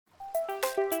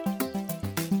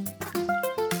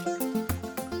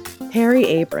Harry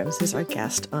Abrams is our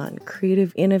guest on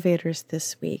Creative Innovators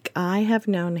this week. I have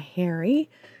known Harry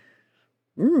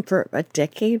for a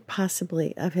decade,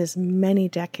 possibly, of his many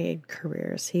decade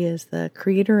careers. He is the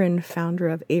creator and founder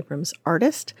of Abrams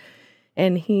Artist,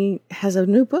 and he has a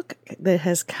new book that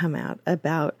has come out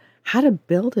about how to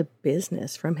build a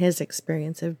business from his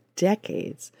experience of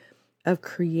decades of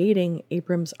creating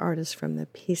Abrams Artist from the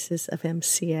pieces of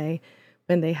MCA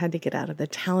when they had to get out of the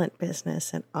talent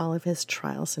business and all of his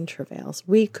trials and travails.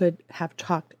 We could have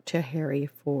talked to Harry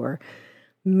for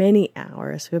many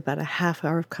hours, about a half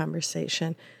hour of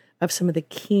conversation of some of the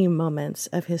key moments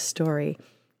of his story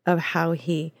of how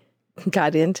he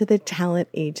got into the talent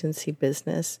agency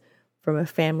business from a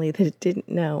family that didn't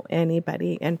know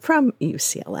anybody and from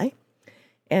UCLA,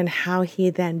 and how he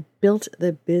then built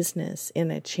the business in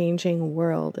a changing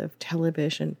world of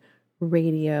television,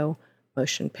 radio,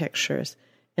 motion pictures,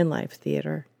 and live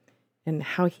theater, and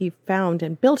how he found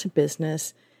and built a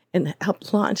business and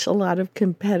helped launch a lot of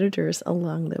competitors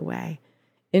along the way.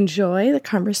 Enjoy the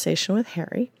conversation with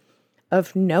Harry.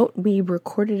 Of note, we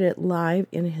recorded it live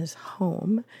in his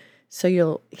home, so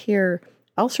you'll hear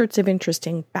all sorts of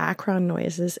interesting background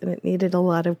noises, and it needed a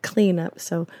lot of cleanup,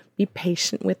 so be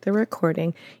patient with the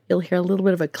recording. You'll hear a little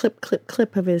bit of a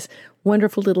clip of his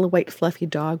wonderful little white fluffy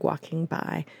dog walking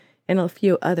by, and a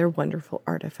few other wonderful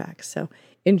artifacts. So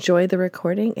enjoy the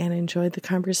recording and enjoy the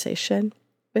conversation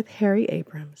with Harry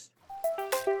Abrams.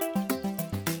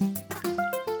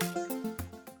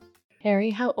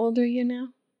 Harry, how old are you now?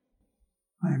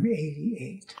 I'm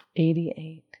 88.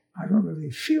 88. I don't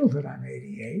really feel that I'm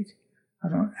 88. I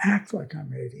don't act like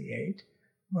I'm 88.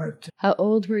 But how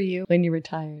old were you when you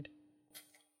retired?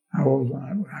 How old when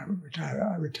I retired?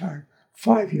 I retired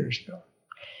 5 years ago.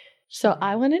 So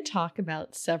I want to talk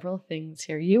about several things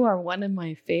here. You are one of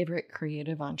my favorite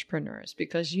creative entrepreneurs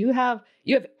because you have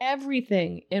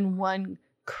everything in one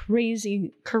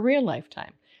crazy career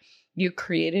lifetime. You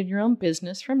created your own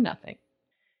business from nothing.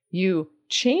 You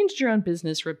changed your own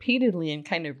business repeatedly and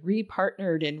kind of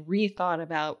repartnered and rethought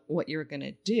about what you were going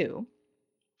to do.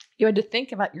 You had to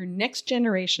think about your next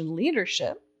generation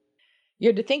leadership. You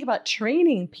had to think about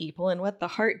training people and what the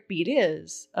heartbeat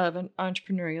is of an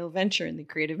entrepreneurial venture in the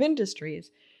creative industries.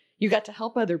 You got to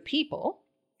help other people,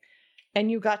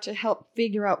 and you got to help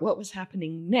figure out what was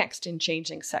happening next in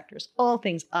changing sectors. All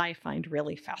things I find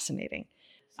really fascinating.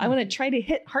 I want to try to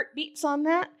hit heartbeats on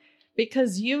that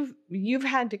because you've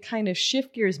had to kind of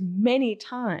shift gears many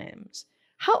times.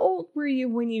 How old were you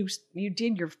when you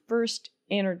did your first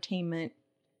entertainment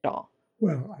doll?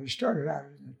 Well, I started out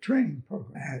in a training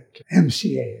program at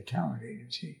MCA, a talent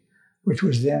agency, which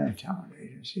was then a talent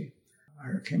agency.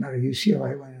 I came out of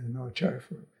UCLA, went in the military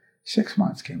for 6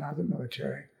 months, came out of the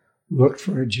military, looked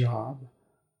for a job.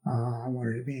 I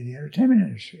wanted to be in the entertainment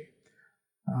industry.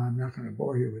 I'm not going to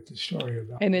bore you with the story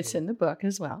about it. And it's in the book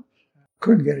as well.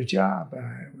 Couldn't get a job.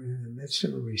 I was in the midst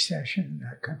of a recession,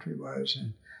 that country was,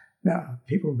 and now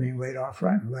people were being laid off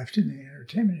right and left in the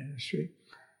entertainment industry.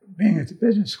 Being at the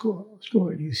business school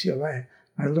at UCLA,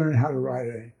 I learned how to write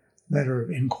a letter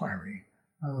of inquiry,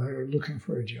 a letter looking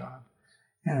for a job.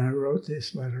 And I wrote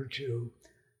this letter to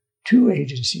 2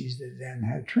 agencies that then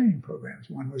had training programs.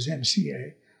 One was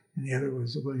MCA, and the other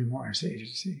was the William Morris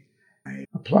Agency. I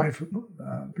applied for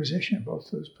a position at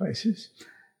both those places,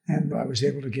 and I was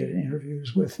able to get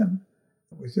interviews with them,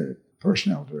 with the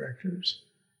personnel directors.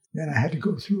 Then I had to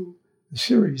go through a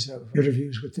series of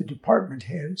interviews with the department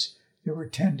heads. There were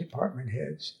 10 department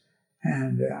heads,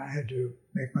 and I had to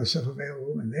make myself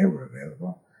available when they were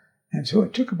available. And so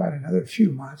it took about another few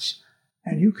months,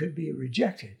 and you could be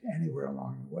rejected anywhere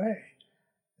along the way.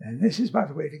 And this is, by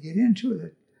the way, to get into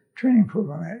the training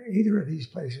program at either of these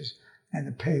places, and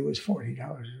the pay was $40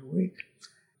 a week.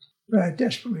 But I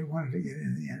desperately wanted to get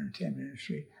into the entertainment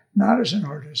industry, not as an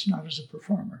artist, not as a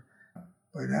performer,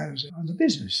 but as on the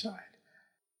business side.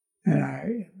 And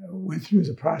I went through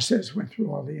the process, went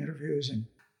through all the interviews, and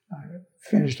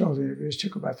finished all the interviews.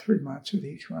 Took about 3 months with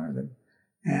each one of them.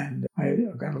 And I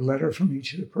got a letter from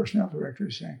each of the personnel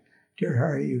directors saying, "Dear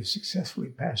Harry, you've successfully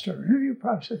passed our interview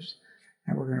process,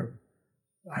 and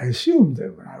I assumed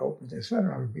that when I opened this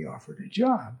letter, I would be offered a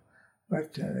job.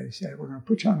 But they said, we're going to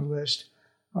put you on a list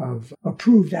of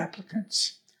approved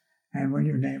applicants. And when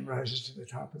your name rises to the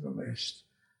top of the list,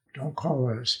 don't call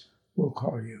us, we'll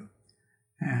call you."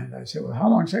 And I said, well, how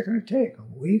long is that going to take? A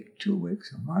week, 2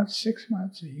 weeks, a month, 6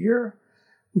 months, a year?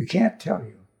 We can't tell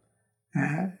you.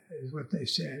 That is what they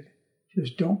said.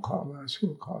 Just don't call us,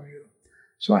 we'll call you.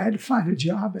 So I had to find a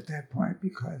job at that point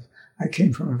because I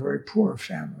came from a very poor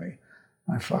family.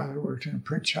 My father worked in a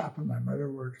print shop and my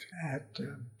mother worked at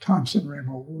Thompson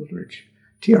Ramo Wooldridge,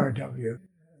 TRW.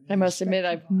 I must admit,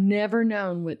 I've never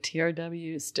known what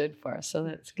TRW stood for, so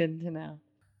that's good to know.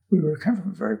 We were coming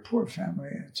from a very poor family,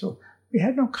 and so we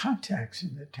had no contacts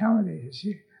in the talent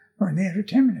agency or in the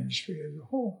entertainment industry as a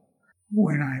whole.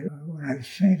 When I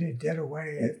fainted dead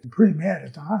away at pre-med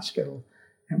at the hospital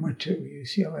and went to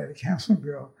UCLA, the counseling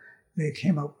bureau, they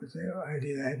came up with the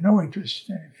idea that I had no interest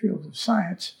in the field of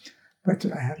science, but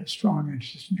that I had a strong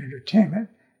interest in entertainment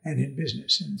and in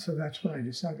business. And so that's what I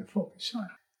decided to focus on.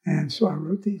 And so I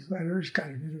wrote these letters, got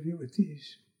an interview with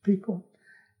these people,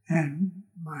 and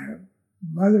my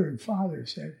mother and father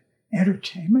said,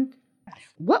 entertainment?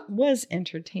 What was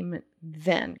entertainment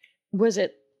then? Was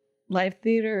it live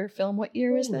theater or film? What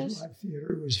year was this? It was live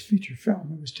theater. It was feature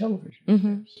film. It was television.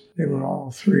 Mm-hmm. They were all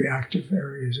three active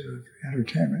areas of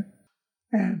entertainment.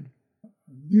 And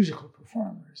musical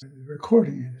performers, the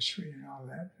recording industry and all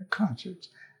that, the concerts.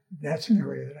 That's an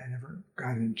area that I never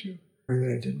got into, or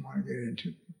that I didn't want to get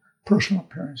into, personal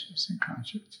appearances and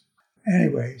concerts.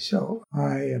 Anyway, so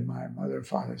my mother and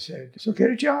father said, so get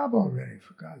a job already,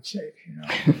 for God's sake,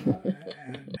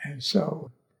 and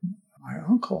so my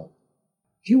uncle,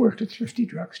 he worked at Thrifty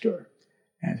Drugstore,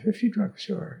 and Thrifty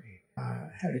Drugstore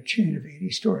had a chain of 80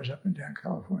 stores up and down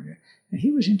California, and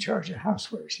he was in charge of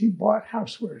housewares. He bought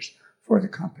housewares for the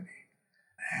company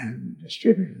and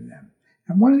distributed them.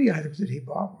 And one of the items that he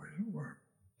bought were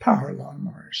power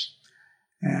lawnmowers.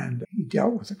 And he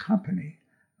dealt with a company,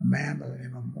 a man by the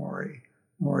name of Maury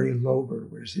Lober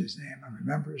was his name. I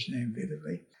remember his name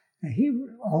vividly. And he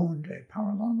owned a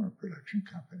power lawnmower production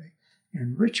company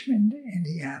in Richmond,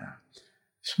 Indiana,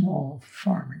 small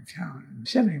farming town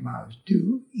 70 miles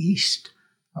due east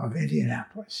of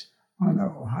Indianapolis on the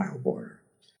Ohio border.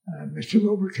 Mr.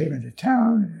 Lober came into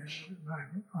town, and my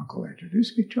uncle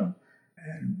introduced me to him.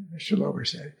 And Mr. Lober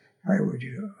said, Harry, I'm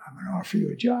going to offer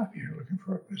you a job. You're looking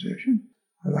for a position.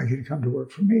 I'd like you to come to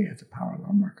work for me at the Power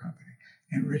Lawnmower Company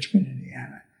in Richmond,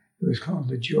 Indiana. It was called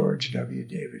the George W.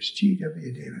 Davis,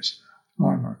 G.W. Davis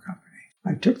Lawnmower Company.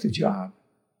 I took the job.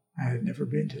 I had never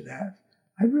been to that.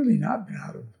 I'd really not been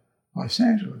out of Los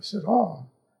Angeles at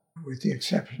all, with the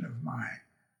exception of my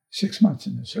 6 months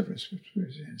in the service, which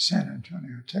was in San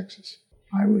Antonio, Texas.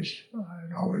 I'd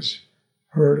always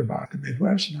heard about the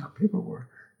Midwest and how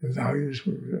the values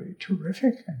were really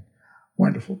terrific and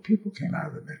wonderful people came out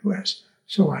of the Midwest.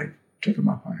 So I took him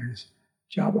up on his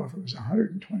job offer. It was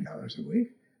 $120 a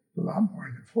week, a lot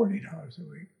more than $40 a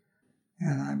week.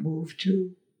 And I moved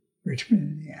to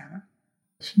Richmond, Indiana,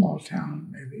 a small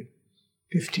town, maybe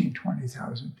 15,000,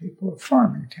 20,000 people, a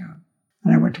farming town.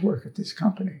 And I went to work at this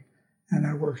company. And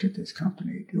I worked at this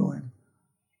company doing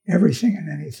everything and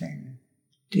anything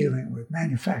dealing with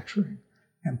manufacturing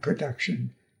and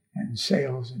production and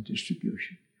sales and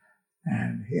distribution.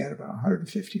 And he had about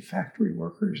 150 factory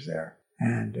workers there.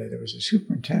 And there was a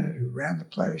superintendent who ran the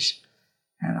place.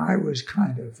 And I was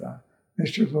kind of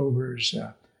Mr. Lober's,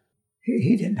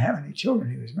 he didn't have any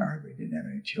children. He was married, but he didn't have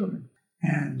any children.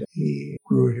 And he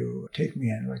grew to take me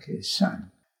in like his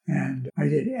son. And I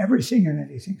did everything and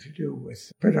anything to do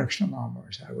with production of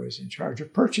lawnmowers. I was in charge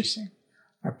of purchasing.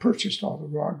 I purchased all the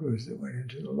raw goods that went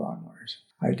into the lawnmowers.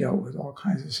 I dealt with all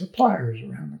kinds of suppliers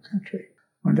around the country.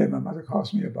 One day my mother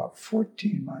calls me about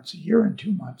 14 months, a year and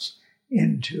 2 months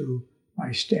into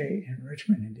my stay in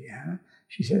Richmond, Indiana.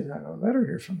 She says, I have a letter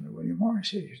here from the William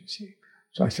Morris Agency.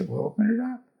 So I said, well, open it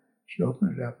up. She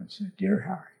opened it up and said, Dear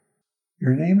Harry,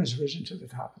 your name has risen to the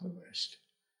top of the list.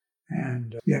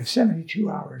 And you have 72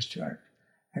 hours to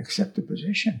accept the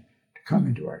position to come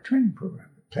into our training program.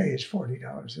 The pay is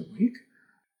 $40 a week.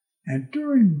 And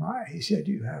he said,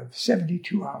 you have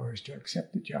 72 hours to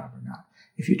accept the job or not.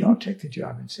 If you don't take the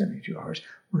job in 72 hours,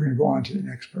 we're going to go on to the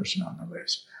next person on the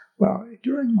list. Well,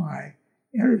 during my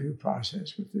interview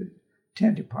process with the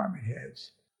 10 department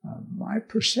heads, my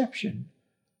perception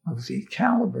of the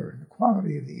caliber and the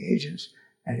quality of the agents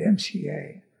at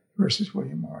MCA versus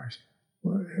William Morris,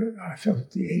 I felt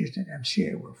that the agents at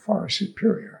MCA were far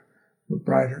superior, were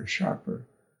brighter, sharper,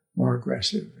 more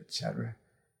aggressive, etc.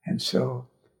 And so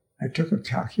I took a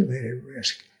calculated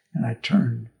risk and I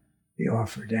turned the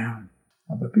offer down.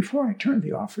 But before I turned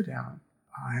the offer down,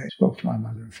 I spoke to my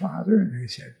mother and father, and they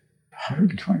said,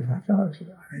 $125?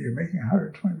 I mean, you're making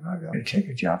 $125 to take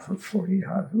a job for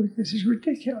 $40 a week? This is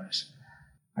ridiculous.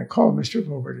 I called Mr.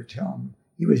 Lober to tell him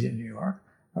he was in New York.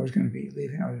 I was going to be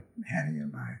leaving. I was handing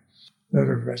him my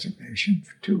letter of resignation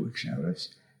for 2 weeks'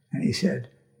 notice. And he said,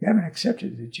 you haven't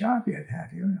accepted the job yet,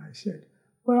 have you? And I said,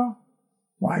 well,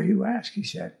 why do you ask? He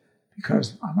said,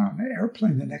 because I'm on an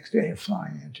airplane the next day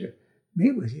flying in to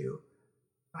meet with you.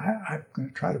 I'm going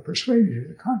to try to persuade you to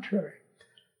the contrary.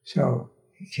 So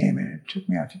he came in and took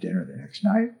me out to dinner the next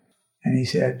night. And he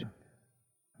said,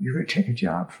 you're going to take a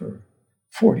job for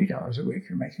 $40 a week.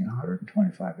 You're making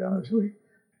 $125 a week.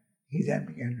 He then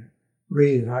began to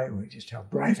reevaluate just how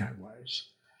bright I was.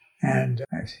 And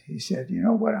he said, you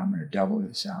know what, I'm going to double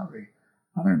the salary.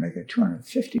 I'm going to make it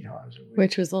 $250 a week.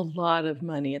 Which was a lot of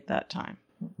money at that time.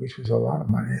 Which was a lot of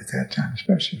money at that time,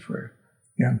 especially for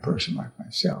a young person like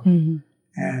myself. Mm-hmm.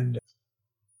 And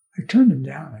I turned him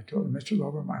down. I told him, Mr.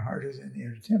 Lober, my heart is in the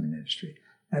entertainment industry.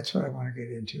 That's what I want to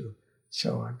get into.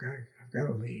 So I've got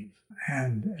to leave.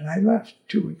 And I left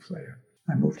 2 weeks later.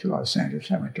 I moved to Los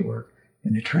Angeles. I went to work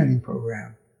in the training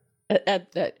program.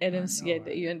 At MCA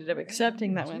that you ended up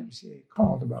accepting that one. MCA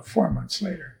called about 4 months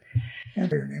later. And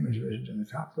your name is risen to the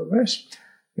top of the list.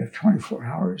 You have 24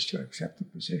 hours to accept the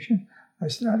position. I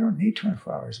said, I don't need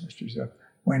 24 hours, Mr. Zuck.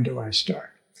 When do I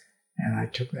start? And I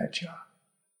took that job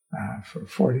for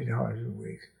 $40 a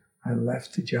week. I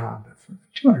left the job for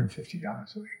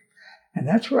 $250 a week. And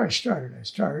that's where I started. I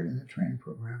started in the training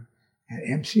program at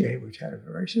MCA, which had a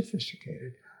very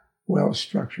sophisticated,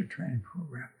 well-structured training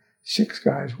program. 6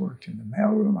 guys worked in the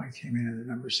mailroom. I came in as the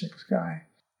number 6 guy.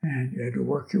 And you had to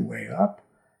work your way up.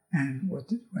 And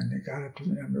when they got up to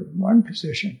the number 1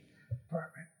 position,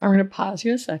 department. I'm going to pause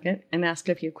you a second and ask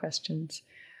a few questions.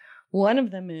 One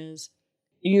of them is,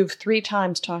 you've 3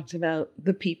 times talked about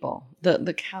the people,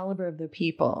 the caliber of the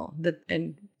people,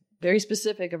 and very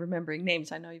specific of remembering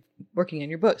names. I know you're working on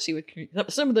your books.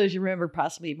 Some of those you remember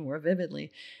possibly even more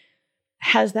vividly.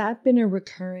 Has that been a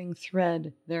recurring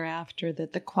thread thereafter,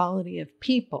 that the quality of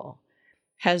people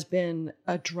has been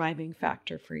a driving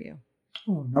factor for you?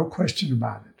 Oh, no question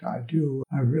about it.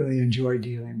 I really enjoy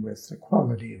dealing with the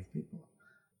quality of people.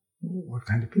 What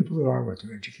kind of people they are, what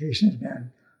their education has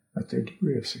been, what their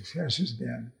degree of success has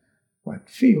been, what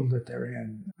field that they're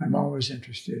in. I'm always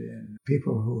interested in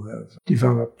people who have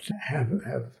developed,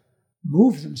 have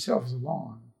moved themselves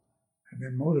along, have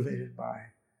been motivated by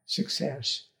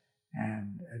success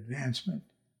and advancement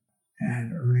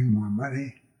and earning more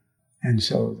money. And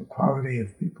so the quality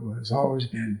of people has always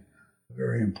been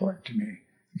very important to me.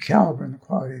 The caliber and the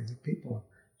quality of the people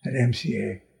at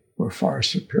MCA were far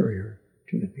superior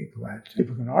to the people at.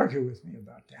 People can argue with me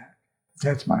about that.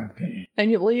 That's my opinion.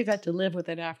 And you got to live with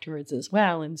it afterwards as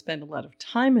well and spend a lot of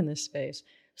time in this space.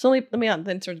 So let me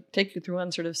then sort of take you through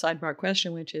one sort of sidebar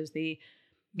question, which is the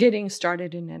getting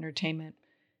started in entertainment.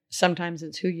 Sometimes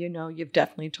it's who you know. You've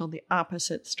definitely told the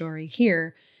opposite story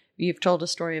here. You've told a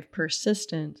story of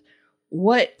persistence.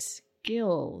 What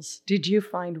skills did you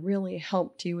find really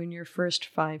helped you in your first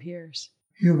 5 years?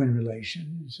 Human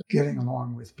relations, getting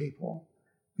along with people,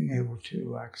 being able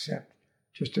to accept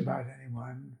just about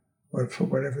anyone or for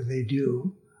whatever they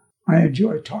do. I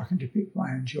enjoy talking to people.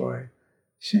 I enjoy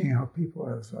seeing how people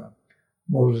have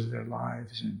molded their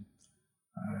lives and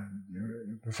their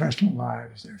professional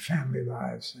lives, their family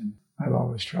lives. And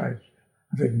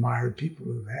I've admired people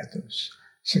who've had those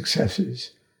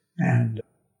successes. And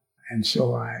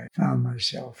so I found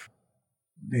myself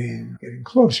getting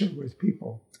closer with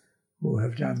people who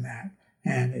have done that.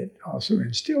 And it also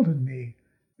instilled in me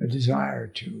a desire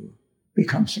to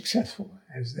become successful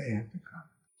as they have become.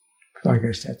 So I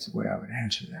guess that's the way I would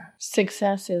answer that.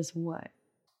 Success is what?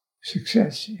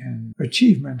 Success in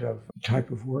achievement of the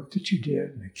type of work that you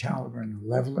did and the caliber and the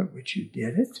level at which you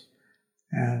did it.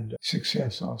 And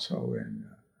success also in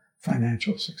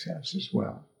financial success as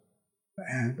well.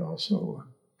 And also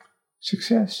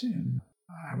success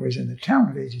I was in the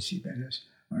talent agency business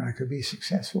when I could be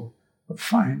successful of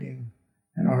finding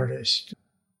an artist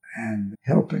and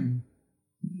helping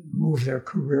move their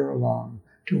career along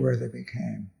to where they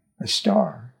became a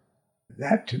star.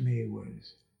 That to me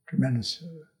was tremendous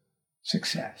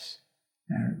success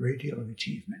and a great deal of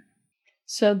achievement.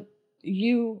 So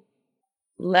you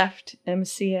left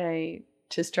MCA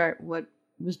to start what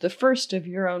was the first of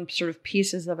your own sort of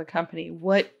pieces of a company.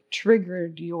 What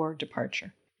triggered your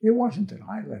departure? It wasn't that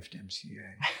I left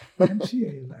MCA.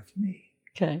 MCA left me.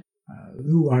 Okay.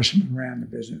 Lou Wasserman ran the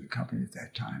business of the company at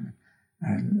that time.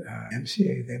 And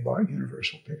MCA, they bought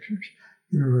Universal Pictures,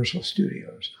 Universal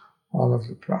Studios, all of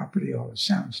the property, all the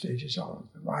sound stages, all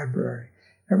of the library,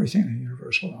 everything that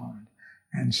Universal owned.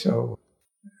 And so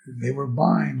they were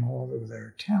buying all of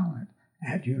their talent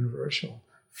at Universal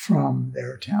from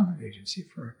their talent agency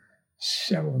for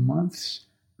several months,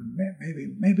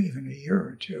 maybe even a year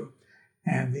or two.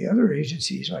 And the other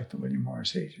agencies, like the William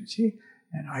Morris Agency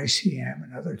and ICM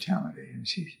and other talent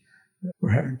agencies,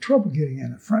 were having trouble getting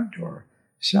in the front door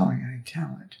selling any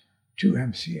talent to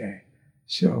MCA.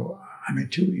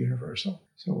 To Universal.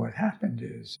 So what happened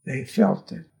is they felt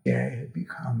that MCA had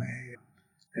become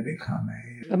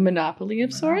a monopoly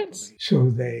of sorts. So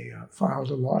they filed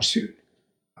a lawsuit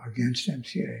against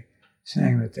MCA,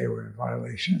 saying that they were in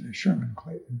violation of the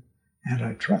Sherman-Clayton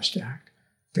Antitrust Act.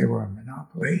 They were a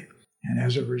monopoly. And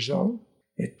as a result,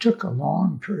 it took a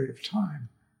long period of time.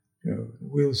 The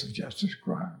wheels of justice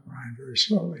grind very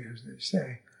slowly, as they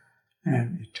say.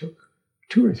 And it took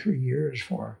 2 or 3 years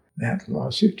for that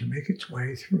lawsuit to make its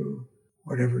way through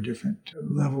whatever different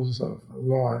levels of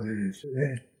law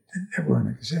that were in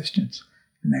existence.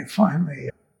 And they finally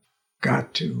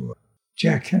got to,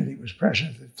 Jack Kennedy was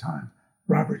president at the time.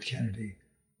 Robert Kennedy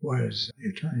was the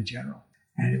Attorney General.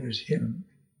 And it was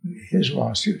his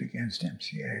lawsuit against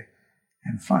MCA.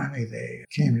 And finally they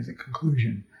came to the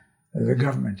conclusion, the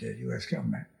government did, U.S.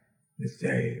 government, that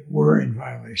they were in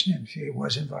violation, MCA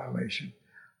was in violation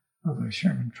of the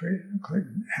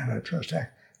Sherman-Clayton Antitrust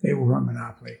Act. They were a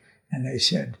monopoly. And they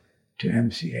said to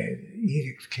MCA, the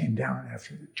edict came down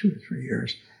after 2 or 3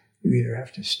 years, you either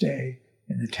have to stay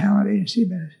in the talent agency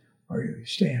business or you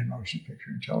stay in motion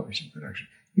picture and television production.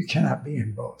 You cannot be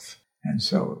in both. And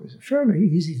so it was a fairly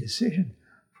easy decision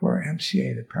for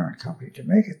MCA, the parent company, to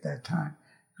make at that time,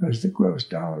 because the gross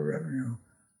dollar revenue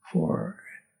for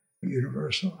for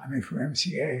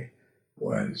MCA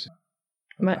was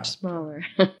much smaller.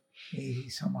 80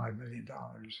 some odd $million.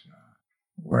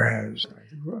 Whereas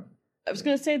I was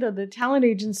going to say, though, the talent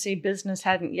agency business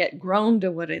hadn't yet grown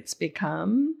to what it's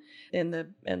become in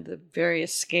the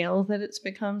various scale that it's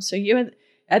become. So you had,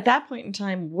 at that point in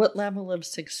time, what level of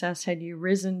success had you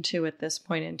risen to at this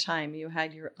point in time? You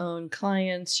had your own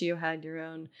clients, you had your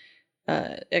own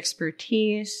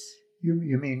expertise. You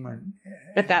mean when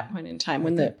at that point in time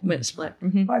when it split?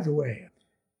 Mm-hmm. By the way,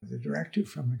 the directive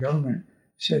from the government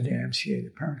said to MCA, the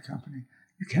parent company,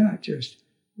 you cannot just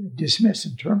dismiss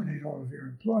and terminate all of your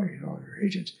employees, all your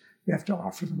agents. You have to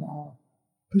offer them all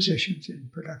positions in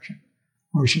production,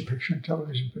 motion picture and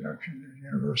television production at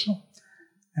Universal.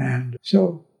 And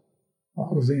so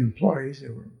all of the employees,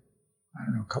 there were,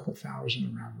 a couple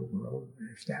thousand around the world,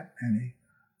 if that many,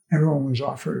 everyone was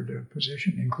offered a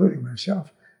position, including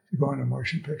myself, to go into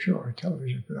motion picture or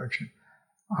television production.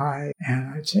 I'd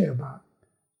say about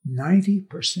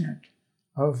 90%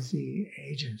 of the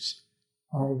agents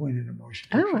all went into motion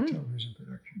picture television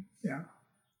production. Yeah.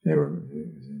 It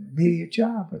was an immediate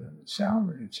job with a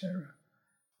salary, etc.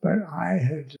 But I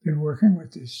had been working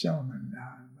with this gentleman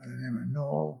by the name of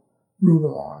Noel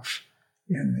Rubeloff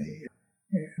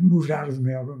moved out of the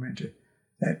mailroom into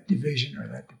that division or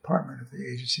that department of the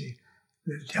agency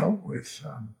that dealt with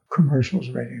commercials,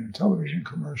 radio and television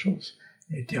commercials.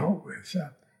 It dealt with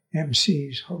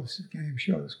MCs, hosts of game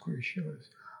shows, quiz shows,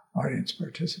 audience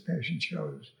participation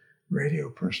shows, radio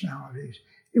personalities.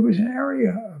 It was an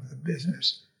area of the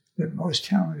business that most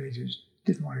talent agents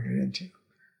didn't want to get into.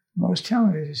 Most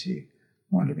talent agencies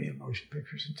wanted to be in motion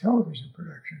pictures and television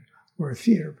production or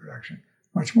theater production,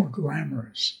 much more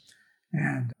glamorous.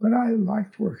 But I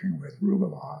liked working with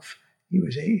Rubeloff. He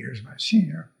was 8 years my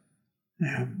senior,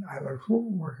 and I liked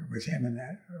working with him in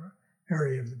that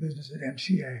area of the business at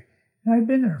MCA. And I'd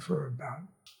been there for about,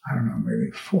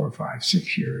 maybe 4, 5,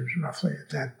 6 years roughly at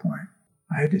that point.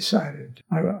 I decided,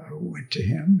 I went to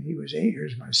him. He was 8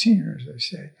 years my senior, as I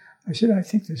say. I said, I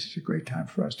think this is a great time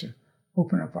for us to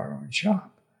open up our own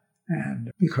shop.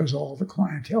 And because all the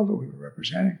clientele that we were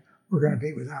representing were going to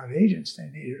be without agents, they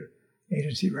needed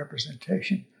agency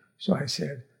representation. So I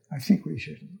said, I think we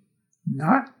should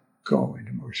not go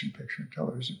into motion picture and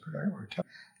television production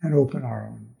and open our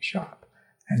own shop.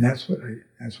 And that's what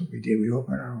we did. We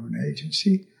opened our own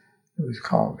agency. It was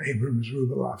called Abrams,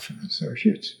 Rubeloff and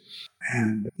Associates.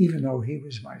 And even though he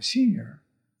was my senior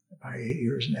by 8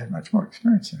 years and had much more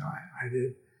experience than I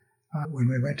did, when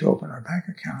we went to open our bank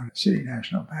account at City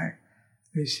National Bank,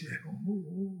 they said,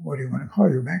 what do you want to call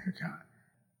your bank account?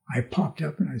 I popped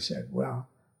up and I said, well,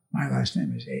 my last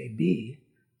name is A.B.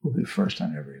 Will be first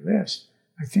on every list.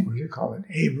 I think we should call it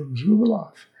Abrams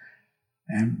Rubeloff.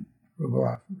 And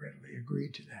Rubeloff readily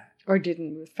agreed to that. Or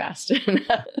didn't move fast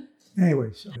enough.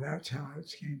 Anyway, so that's how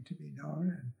it came to be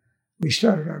known. And we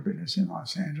started our business in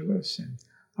Los Angeles. And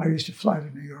I used to fly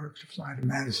to New York, to fly to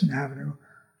Madison Avenue.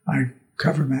 I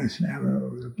covered Madison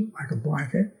Avenue like a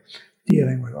blanket,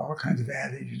 dealing with all kinds of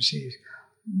ad agencies,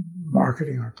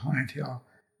 marketing our clientele.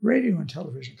 Radio and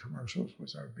television commercials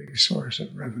was our biggest source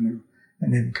of revenue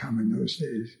and income in those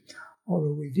days.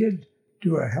 Although we did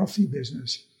do a healthy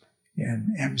business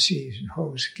in MCs and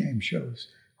hosts, game shows,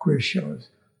 quiz shows,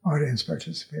 audience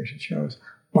participation shows.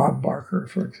 Bob Barker,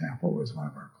 for example, was one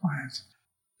of our clients.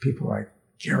 People like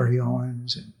Gary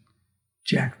Owens and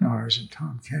Jack Nars and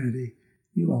Tom Kennedy.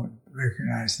 You won't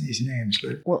recognize these names,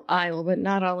 but... Well, I will, but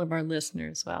not all of our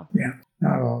listeners will. Yeah,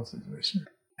 not all of the listeners.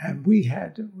 And we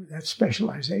had, that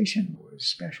specialization was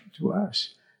special to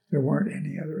us. there weren't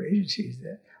any other agencies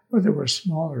there were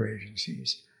smaller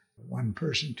agencies,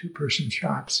 1-person, 2-person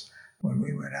shops. When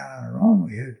we went out on our own,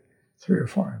 we had 3 or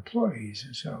 4 employees.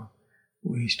 And so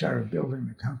we started building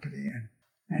the company,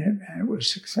 and it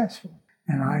was successful.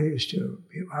 And I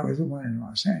was the one in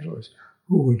Los Angeles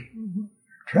who would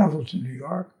travel to New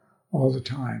York all the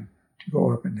time to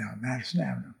go up and down Madison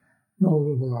Avenue. No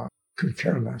little could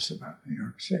care less about New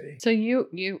York City. So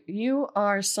you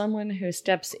are someone who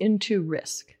steps into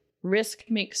risk. Risk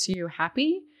makes you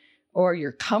happy, or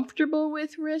you're comfortable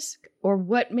with risk, or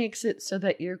what makes it so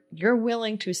that you're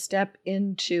willing to step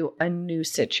into a new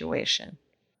situation?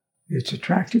 It's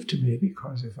attractive to me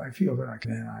because if I feel that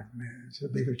it's a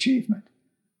big achievement.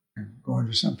 And go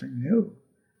into something new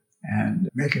and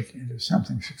make it into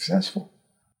something successful.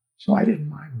 So I didn't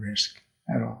mind risk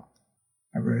at all.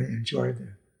 I really enjoyed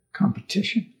the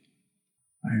competition.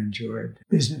 I enjoyed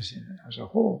business as a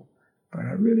whole, but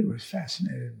I really was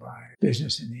fascinated by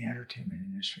business in the entertainment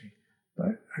industry.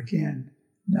 But again,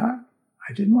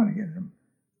 I didn't want to get into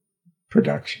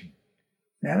production.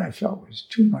 That I felt was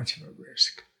too much of a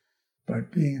risk.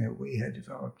 But being that we had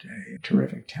developed a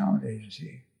terrific talent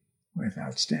agency with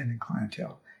outstanding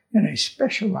clientele in a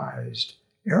specialized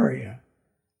area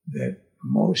that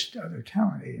most other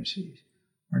talent agencies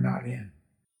were not in.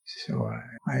 So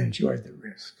I enjoyed the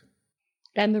risk.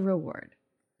 And the reward.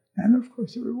 And of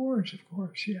course the rewards,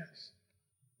 yes.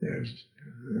 There's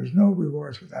no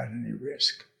rewards without any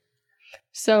risk.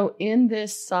 So in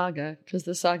this saga, because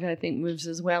the saga I think moves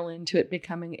as well into it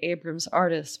becoming Abrams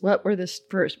artist, what were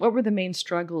the main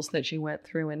struggles that you went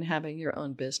through in having your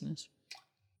own business?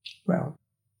 Well,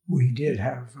 we did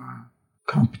have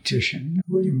competition.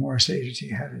 William Morris Agency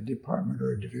had a department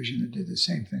or a division that did the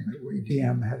same thing that we did.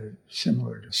 DM had a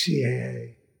similar to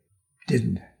CAA,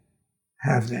 didn't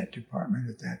have that department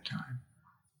at that time.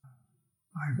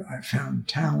 I found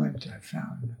talent,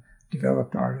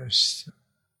 developed artists.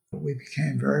 We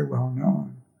became very well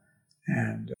known.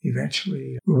 And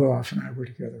eventually, Rubelhoff and I were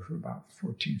together for about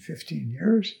 14, 15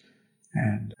 years.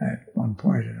 And at one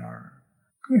point in our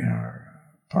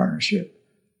partnership,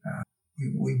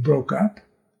 we broke up,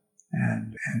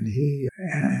 and he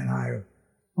and I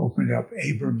opened up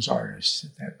Abrams Artists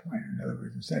at that point. In other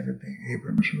words, instead of it being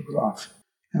Abrams Rubelhoff,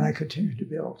 and I continued to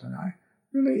build, and I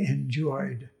really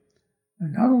enjoyed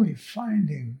not only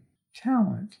finding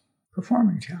talent,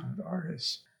 performing talent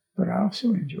artists, but I also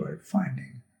enjoyed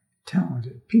finding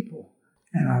talented people,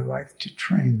 and I liked to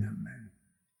train them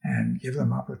and give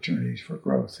them opportunities for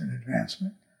growth and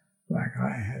advancement, like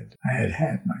I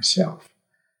had myself.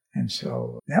 And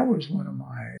so that was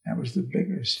the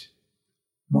biggest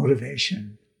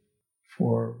motivation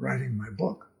for writing my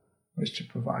book, was to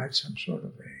provide some sort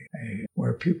of a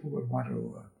where people would want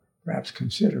to perhaps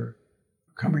consider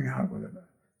coming out with a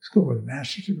school with a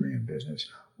master's degree in business,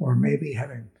 or maybe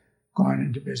having gone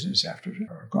into business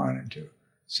or gone into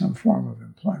some form of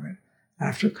employment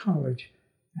after college,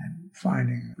 and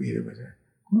finding either with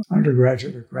an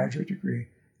undergraduate or graduate degree,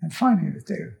 and finding that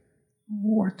they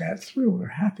weren't that thrilled or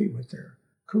happy with their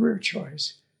career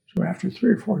choice. So after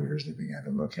 3 or 4 years, they began to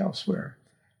look elsewhere.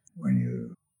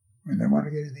 When they want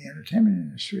to get in the entertainment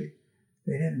industry,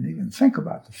 they didn't even think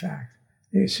about the fact.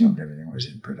 They assumed everything was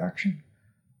in production.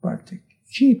 But the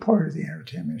key part of the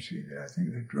entertainment industry that I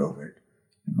think that drove it,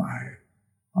 in my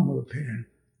humble opinion,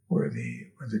 were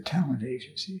the talent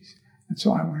agencies. And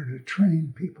so I wanted to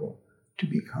train people to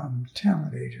become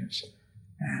talent agents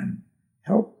and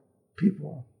help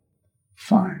people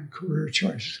find career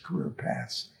choices, career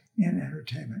paths in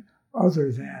entertainment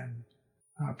other than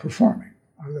performing,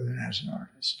 other than as an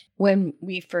artist. When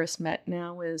we first met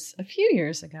now was a few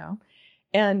years ago.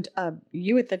 And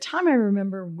you at the time, I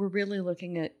remember, were really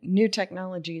looking at new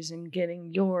technologies and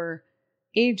getting your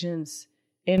agents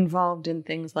involved in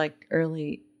things like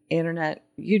early internet,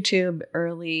 YouTube,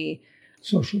 early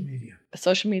social media,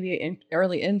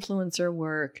 early influencer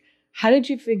work. How did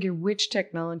you figure which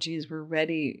technologies were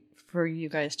ready for you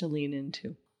guys to lean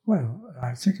into? Well,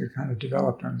 I think it kind of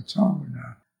developed on its own.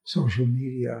 Social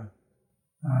media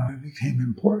became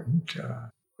important.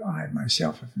 I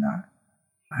myself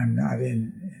I'm not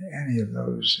in any of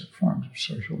those forms of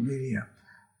social media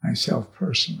myself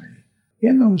personally.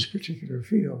 In those particular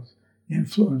fields,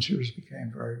 influencers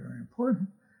became very, very important.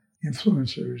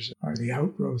 Influencers are the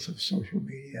outgrowth of social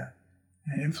media,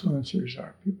 and influencers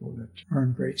are people that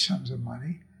earn great sums of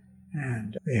money,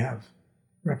 and they have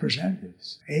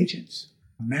representatives, agents,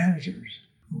 managers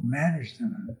who manage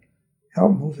them and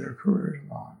help move their careers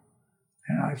along.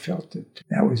 And I felt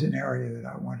that was an area that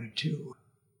I wanted to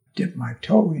dip my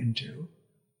toe into.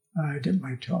 I dipped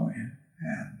my toe in,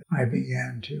 and I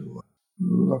began to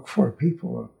look for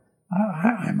people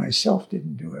I myself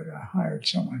didn't do it. I hired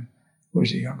someone who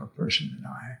was a younger person than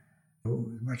I, who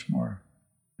was much more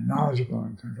knowledgeable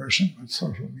and conversant with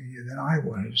social media than I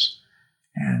was,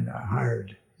 and I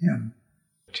hired him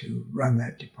to run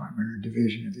that department or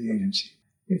division of the agency.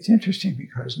 It's interesting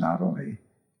because not only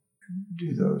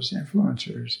do those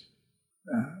influencers,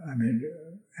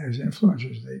 as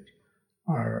influencers, they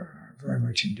are very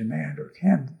much in demand or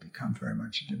can become very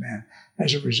much in demand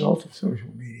as a result of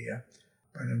social media,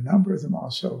 but a number of them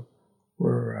also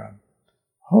were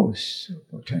hosts,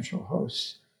 potential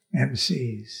hosts,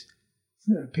 MCs,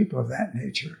 people of that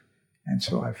nature. And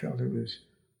so I felt it was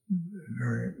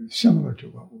very similar to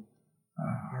what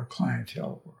our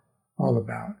clientele were all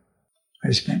about.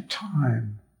 I spent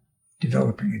time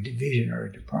developing a division or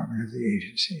a department of the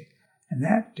agency. And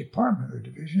that department or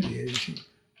division of the agency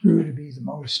grew to be the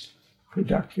most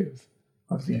productive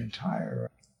of the entire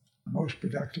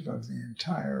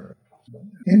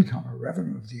income or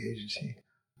revenue of the agency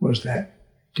was that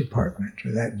department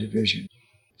or that division.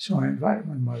 So I invited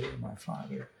my mother and my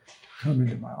father to come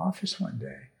into my office one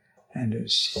day and to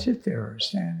sit there or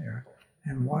stand there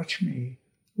and watch me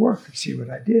work and see what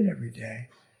I did every day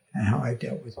and how I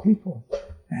dealt with people.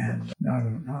 And not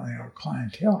only our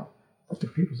clientele, but the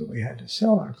people that we had to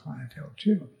sell our clientele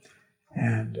to.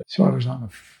 And so I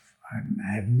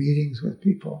had meetings with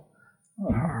people,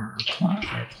 our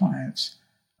clients,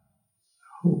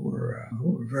 who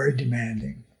were very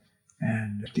demanding.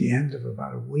 And at the end of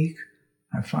about a week,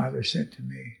 my father said to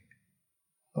me,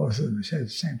 both of them said at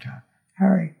the same time,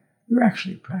 "Harry, you're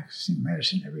actually practicing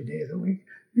medicine every day of the week.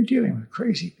 You're dealing with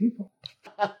crazy people."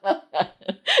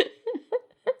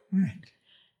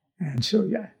 And so,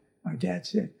 my dad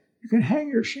said, "You can hang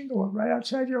your shingle right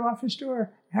outside your office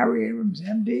door, Harry Abrams,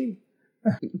 MD."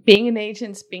 Being an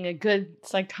agent, being a good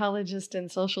psychologist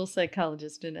and social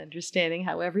psychologist and understanding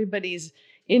how everybody's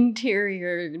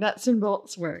interior nuts and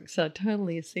bolts work. So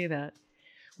totally see that.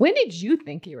 When did you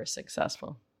think you were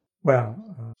successful?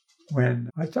 Well, when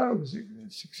I thought it was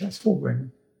successful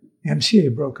when MCA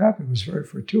broke up, it was very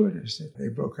fortuitous that they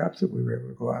broke up, that we were able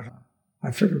to go out.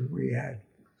 I figured we had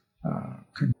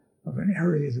of an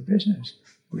area of the business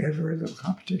we had very little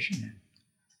competition in.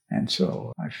 And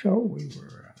so I felt we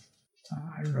were,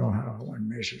 I don't know how one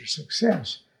measures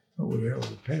success, but we were able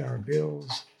to pay our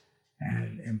bills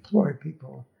and employ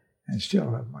people and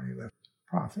still have money left to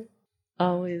profit.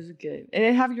 Always good.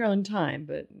 And have your own time,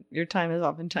 but your time is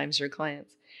oftentimes your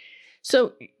clients.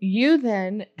 So you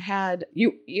then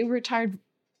you retired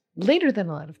later than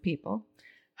a lot of people.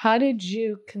 How did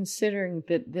you, considering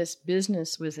that this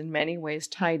business was in many ways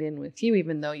tied in with you,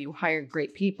 even though you hired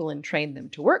great people and trained them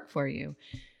to work for you,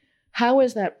 how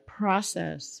was that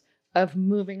process of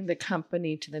moving the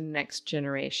company to the next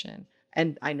generation?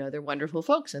 And I know they're wonderful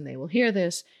folks and they will hear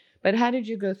this, but how did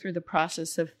you go through the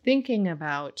process of thinking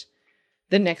about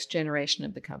the next generation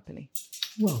of the company?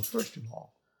 Well, first of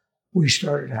all, we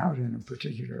started out in a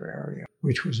particular area,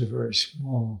 which was a very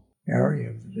small area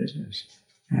of the business.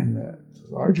 And the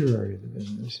larger area of the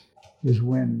business is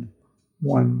when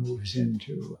one moves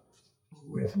into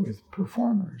with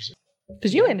performers.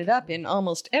 Because you ended up in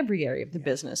almost every area of the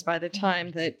business by the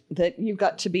time that you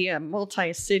got to be a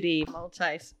multi-city,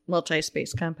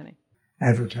 multi-space company.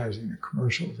 Advertising, the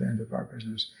commercials end of our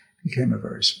business became a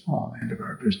very small end of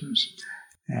our business.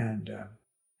 And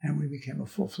we became a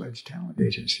full-fledged talent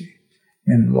agency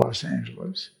in Los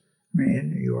Angeles, in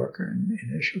New York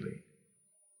initially.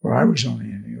 Well, I was only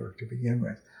in New York to begin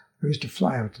with. I used to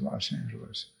fly out to Los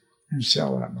Angeles and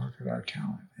market our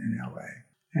talent in LA.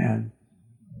 And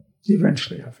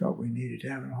eventually I felt we needed to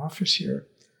have an office here.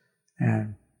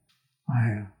 And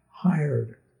I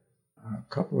hired a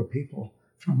couple of people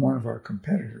from one of our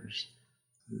competitors.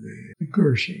 The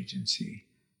Gersh agency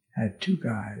had two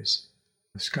guys,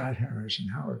 Scott Harris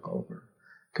and Howard Goldberg,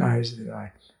 guys that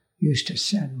I used to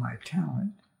send my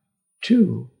talent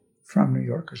to from New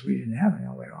York, because we didn't have an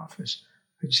LA office.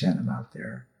 I'd send them out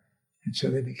there. And so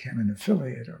they became an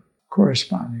affiliate or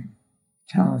corresponding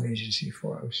talent agency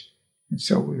for us. And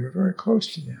so we were very close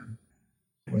to them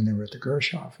when they were at the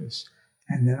Gersh office.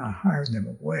 And then I hired them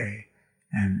away,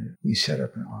 and we set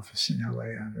up an office in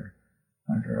LA under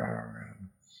our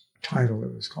title.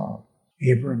 It was called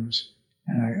Abrams.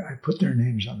 And I put their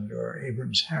names on the door,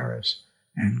 Abrams, Harris,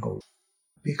 and Gold.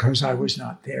 Because I was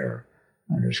not there,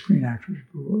 under Screen Actors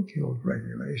Guild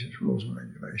rules and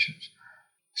regulations,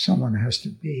 someone has to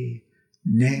be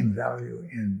name value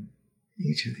in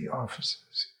each of the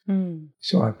offices.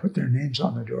 So I put their names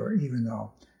on the door, even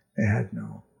though they had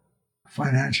no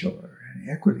financial or any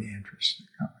equity interest in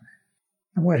the company.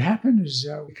 And what happened is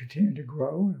we continued to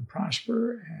grow and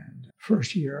prosper. And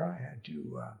first year I had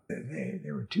to,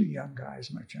 they were two young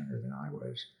guys, much younger than I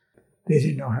was. They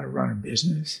didn't know how to run a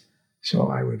business. So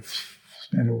I would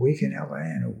spend a week in LA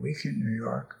and a week in New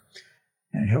York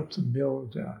and help them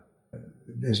build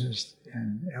the business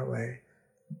in LA.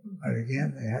 But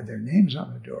again, they had their names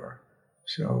on the door.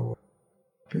 So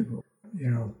people,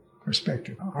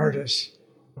 prospective artists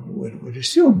would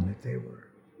assume that they were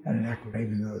at an equity,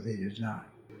 even though they did not.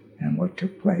 And what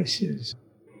took place is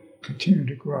continued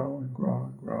to grow and grow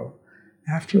and grow.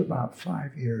 After about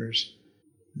 5 years,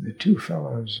 the two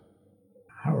fellows,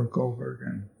 Howard Goldberg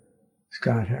and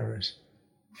Scott Harris,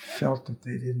 felt that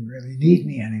they didn't really need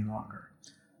me any longer.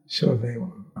 So they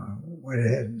went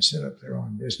ahead and set up their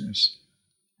own business,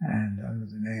 and under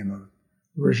the name of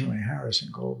originally Harris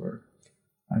and Goldberg,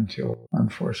 until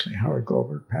unfortunately Howard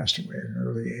Goldberg passed away at an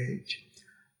early age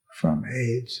from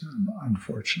AIDS,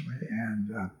 unfortunately.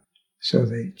 And so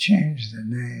they changed the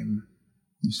name.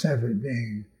 Instead of it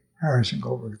being Harris and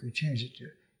Goldberg, they changed it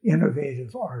to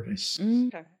Innovative Artists.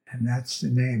 Okay. And that's the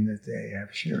name that they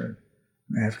have shared.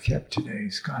 They have kept today.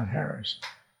 Scott Harris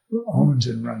owns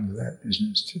and runs that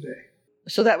business today.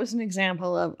 So that was an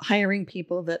example of hiring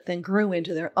people that then grew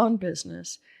into their own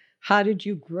business. How did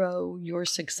you grow your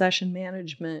succession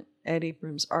management at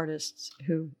Abrams Artists?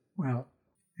 Well,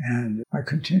 and I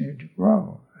continued to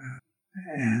grow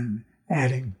and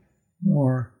adding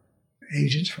more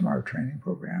agents from our training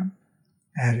program,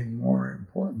 adding more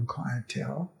important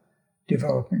clientele,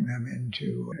 developing them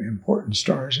into important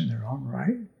stars in their own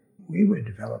right. We would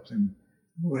develop them.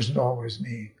 It wasn't always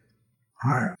me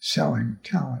selling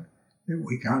talent that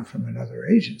we got from another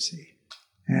agency.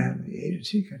 And the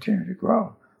agency continued to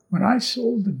grow. When I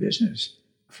sold the business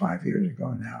 5 years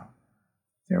ago now,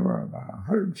 there were about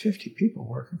 150 people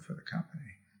working for the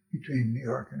company between New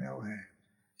York and LA,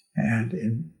 and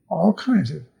in all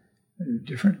kinds of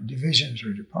different divisions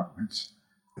or departments.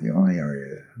 The only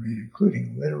area,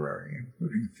 including literary,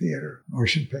 including theater,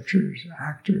 motion pictures,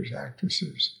 actors,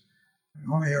 actresses,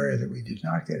 the only area that we did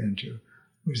not get into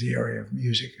was the area of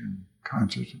music and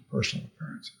concerts and personal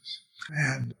appearances.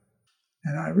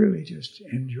 And I really just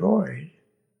enjoyed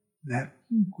that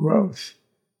growth.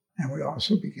 And we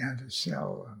also began to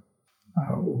sell.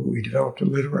 We developed a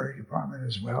literary department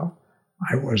as well.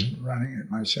 I wasn't running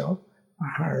it myself.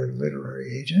 I hired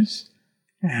literary agents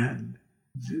and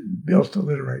built the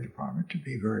literary department to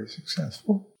be very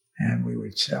successful. And we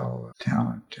would sell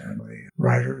talent to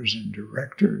writers and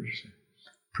directors,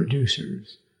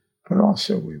 producers, but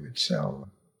also we would sell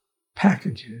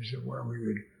packages of where we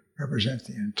would represent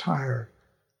the entire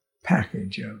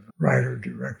package of writer,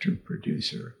 director,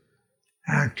 producer,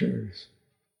 actors,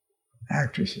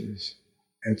 actresses,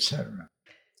 etc.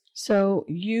 So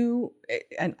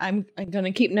and I'm going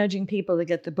to keep nudging people to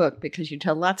get the book because you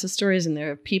tell lots of stories in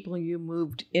there of people you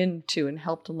moved into and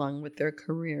helped along with their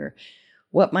career.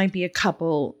 What might be a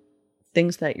couple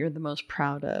things that you're the most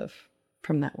proud of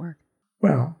from that work?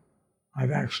 Well,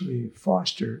 I've actually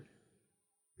fostered,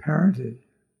 parented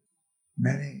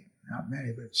not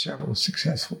many, but several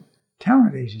successful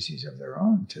talent agencies of their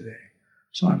own today.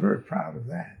 So I'm very proud of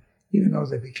that. Even though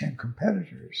they became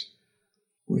competitors,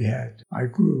 I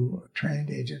grew trained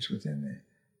agents within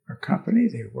our company.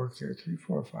 They worked there 3,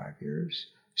 4, 5 years,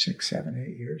 6, 7,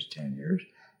 8 years, 10 years.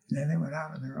 And then they went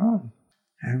out on their own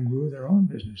and grew their own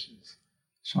businesses.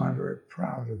 So I'm very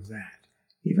proud of that.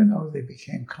 Even though they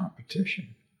became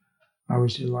competition, I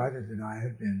was delighted that I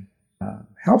had been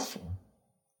helpful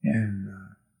in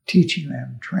teaching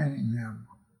them, training them,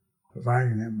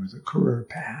 providing them with a career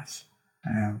path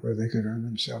where they could earn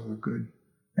themselves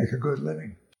make a good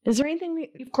living. Is there anything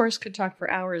we, of course, could talk for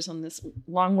hours on this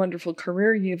long, wonderful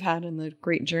career you've had and the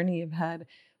great journey you've had?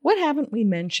 What haven't we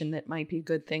mentioned that might be a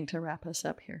good thing to wrap us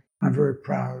up here? I'm very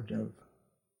proud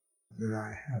that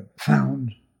I have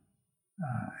found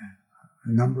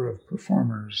a number of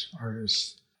performers,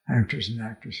 artists, actors and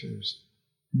actresses,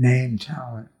 name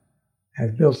talent,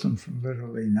 have built them from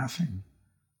literally nothing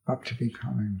up to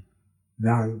becoming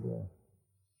valuable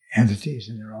entities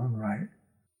in their own right.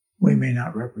 We may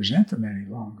not represent them any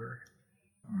longer,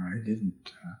 or I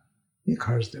didn't,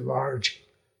 because the large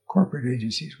corporate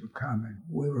agencies would come and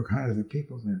we were kind of the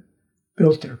people that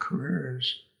built their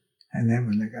careers. And then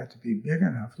when they got to be big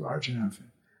enough, large enough, and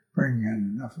bringing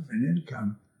in enough of an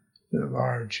income, the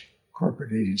large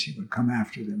corporate agency would come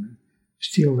after them and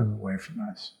steal them away from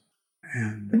us.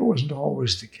 And it wasn't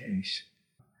always the case.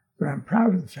 But I'm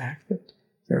proud of the fact that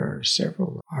there are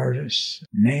several artists,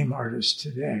 name artists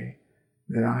today,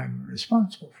 that I'm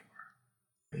responsible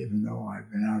for. Even though I've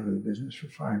been out of the business for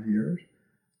 5 years,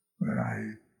 but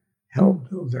I helped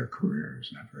build their careers.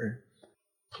 And I'm very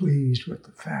pleased with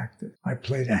the fact that I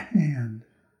played a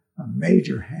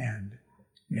major hand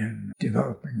in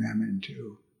developing them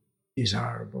into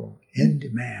desirable,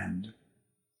 in-demand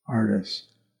artists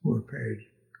who were paid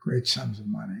great sums of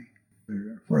money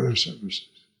for their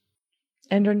services.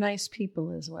 And are nice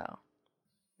people as well.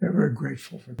 They're very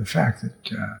grateful for the fact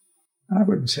that, I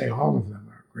wouldn't say all of them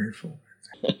are grateful,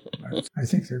 but I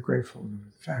think they're grateful for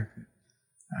the fact that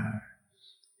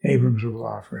Abrams will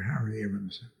offer, Howard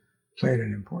Abrams, played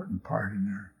an important part in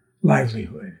their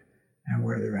livelihood and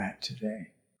where they're at today.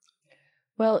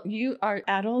 Well, you are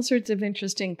at all sorts of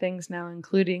interesting things now,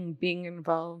 including being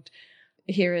involved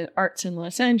here in arts in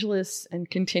Los Angeles and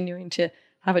continuing to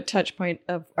have a touch point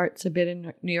of arts a bit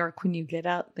in New York when you get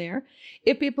out there.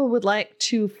 If people would like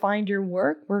to find your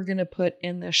work, we're going to put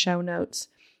in the show notes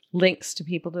links to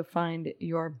people to find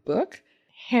your book.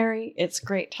 Harry, it's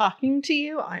great talking to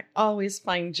you. I always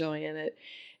find joy in it.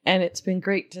 And it's been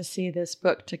great to see this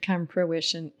book to come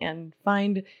fruition and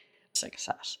find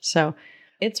success. So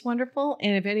it's wonderful.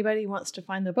 And if anybody wants to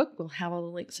find the book, we'll have all the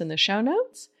links in the show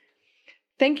notes.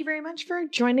 Thank you very much for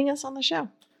joining us on the show.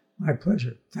 My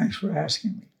pleasure. Thanks for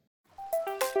asking me.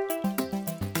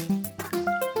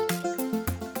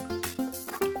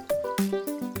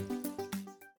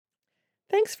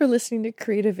 Thanks for listening to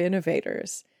Creative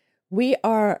Innovators. We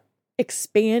are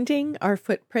expanding our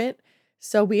footprint,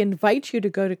 so we invite you to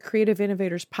go to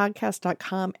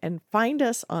creativeinnovatorspodcast.com and find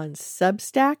us on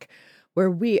Substack,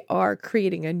 where we are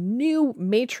creating a new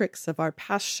matrix of our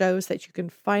past shows that you can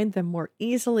find them more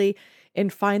easily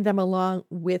and find them along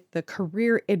with the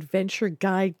career adventure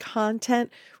guide content,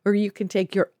 where you can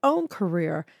take your own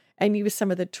career and use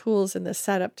some of the tools in the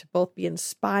setup to both be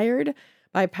inspired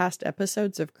by past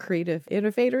episodes of Creative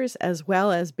Innovators, as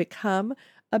well as become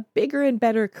a bigger and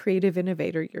better creative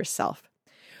innovator yourself.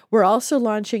 We're also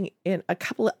launching in a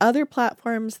couple of other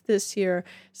platforms this year,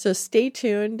 so stay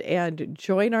tuned and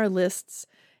join our lists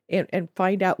and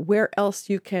find out where else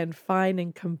you can find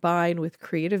and combine with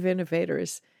Creative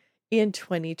Innovators in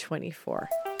 2024.